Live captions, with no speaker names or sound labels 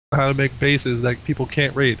how to make bases that people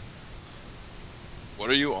can't raid. What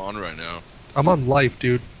are you on right now? I'm on life,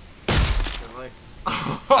 dude. Like,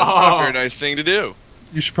 That's not a very nice thing to do.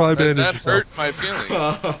 You should probably bandage That yourself. hurt my feelings.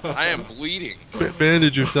 I am bleeding.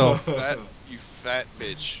 Bandage yourself. You fat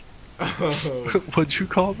bitch. What'd you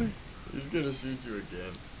call me? He's gonna shoot you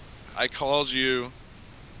again. I called you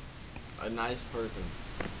A nice person.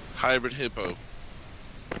 hybrid hippo.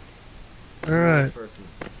 Nice Alright. person.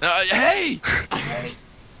 Hey! Hey!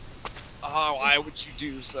 Oh, why would you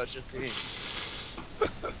do such a thing?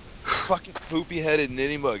 Fucking poopy-headed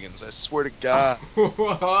nitty muggins, I swear to God.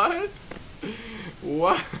 What?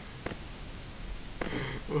 What?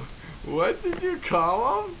 What did you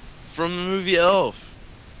call him? From the movie Elf.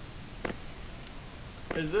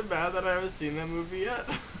 Is it bad that I haven't seen that movie yet?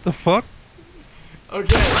 The fuck?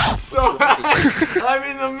 Okay, so I'm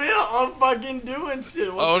in the middle of fucking doing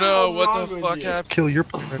shit. What Oh the no, hell's what wrong the with fuck you? happened? Kill your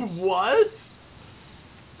parents. What?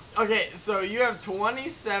 Okay, so you have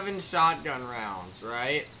 27 shotgun rounds,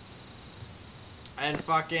 right? And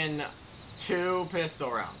fucking 2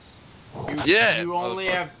 pistol rounds. Yeah, You only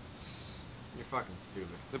motherfucker. have. You're fucking stupid.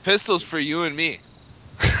 The pistol's for you and me.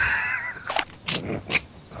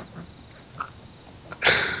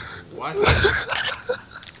 What?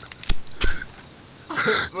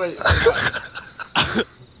 Wait, what?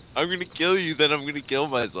 I'm gonna kill you, then I'm gonna kill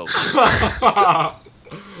myself.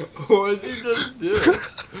 What'd you just do?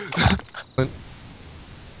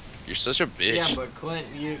 You're such a bitch. Yeah, but Clint,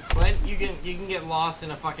 you can get lost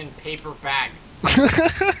in a fucking paper bag.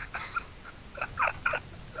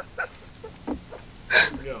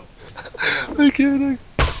 Go. I can't.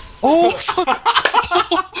 Oh, fuck.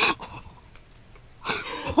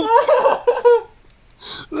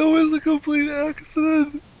 That was a complete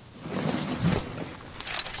accident.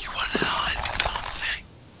 You wanna know hide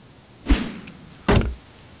something?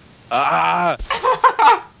 Ah!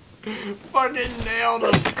 Fucking nailed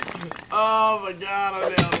him. Oh my god, I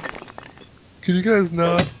nailed him. Can you guys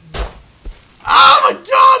not? Oh my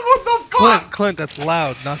god, what the fuck? Clint, that's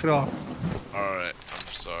loud. Knock it off. Alright,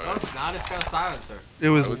 I'm sorry. No, it's not. It's got a silencer. It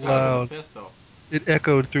was It's loud. a pistol. It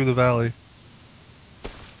echoed through the valley.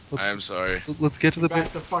 I am sorry. Let's get to the Back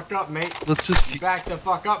bit. the fuck up, mate. Let's just Back the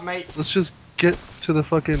fuck up, mate. get to the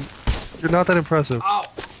fucking. You're not that impressive. Oh.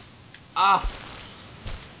 Ah.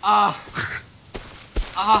 Ah.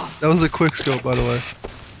 Ah. That was a quick scope, by the way.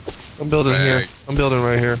 I'm building here. Right. I'm building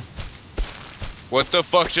right here. What the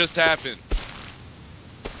fuck just happened?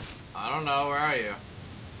 I don't know. Where are you?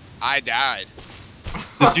 I died.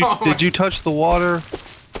 Did you touch the water?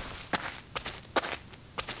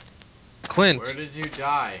 Clint. Where did you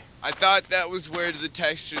die? I thought that was where the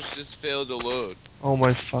textures just failed to load. Oh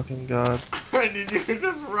my fucking god. Did you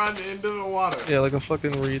just run into the water? Yeah, like a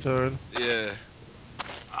fucking retard. Yeah.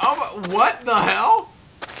 Oh, but what the hell?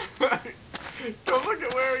 Go look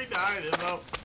at where he died, Hippo.